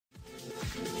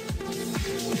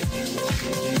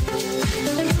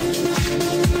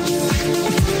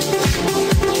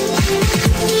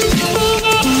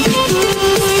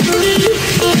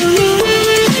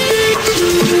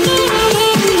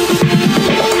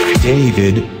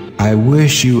David, I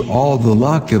wish you all the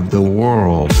luck of the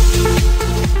world.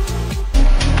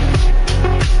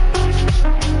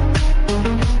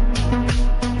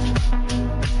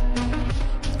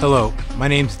 Hello, my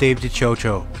name's Dave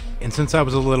DiCioccio, and since I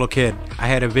was a little kid, I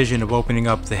had a vision of opening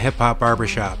up the hip-hop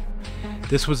barbershop.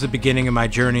 This was the beginning of my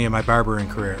journey in my barbering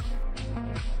career.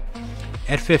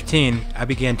 At 15, I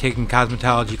began taking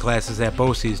cosmetology classes at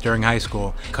Bosie's during high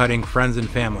school, cutting friends and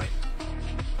family.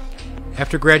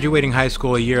 After graduating high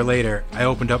school a year later, I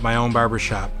opened up my own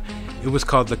barbershop. It was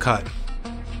called The Cut.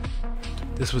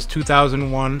 This was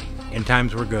 2001, and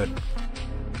times were good.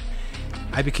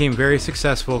 I became very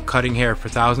successful cutting hair for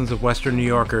thousands of Western New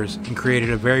Yorkers and created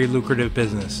a very lucrative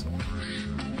business.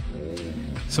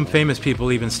 Some famous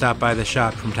people even stopped by the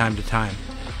shop from time to time.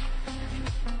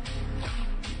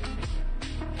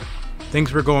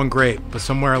 Things were going great, but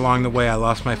somewhere along the way I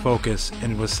lost my focus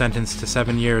and was sentenced to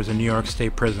 7 years in New York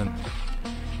State Prison.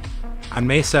 On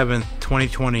May 7th,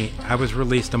 2020, I was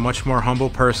released a much more humble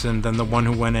person than the one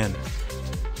who went in.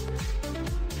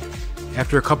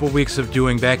 After a couple weeks of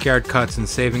doing backyard cuts and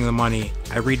saving the money,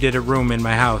 I redid a room in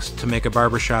my house to make a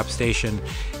barbershop station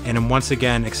and am once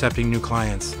again accepting new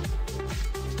clients.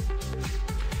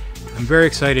 I'm very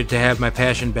excited to have my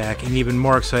passion back and even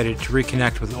more excited to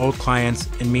reconnect with old clients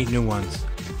and meet new ones.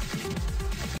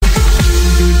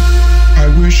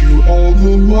 I wish you all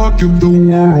the luck in the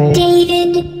world.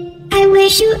 David, I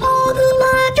wish you all the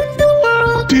luck in the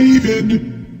world.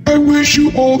 David, I wish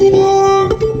you all the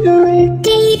luck in the world.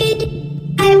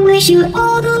 David, I wish you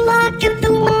all the luck in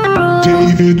the world.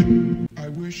 David, I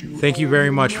wish you. Thank you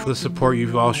very much for the support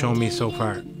you've all shown me so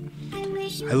far.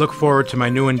 I look forward to my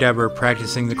new endeavor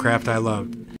practicing the craft I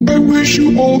loved. I wish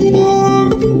you all the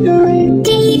luck in the world.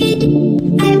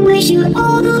 David, I wish you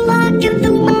all the luck in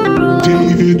the world.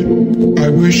 David, I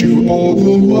wish you all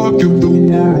the luck in the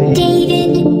world.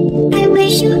 David, I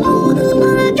wish you all the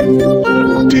luck in the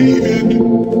world. David,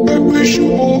 I wish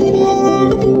you all the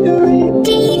luck in the world.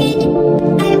 David,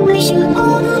 I wish you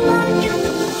all the luck in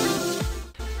the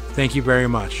world. Thank you very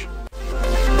much.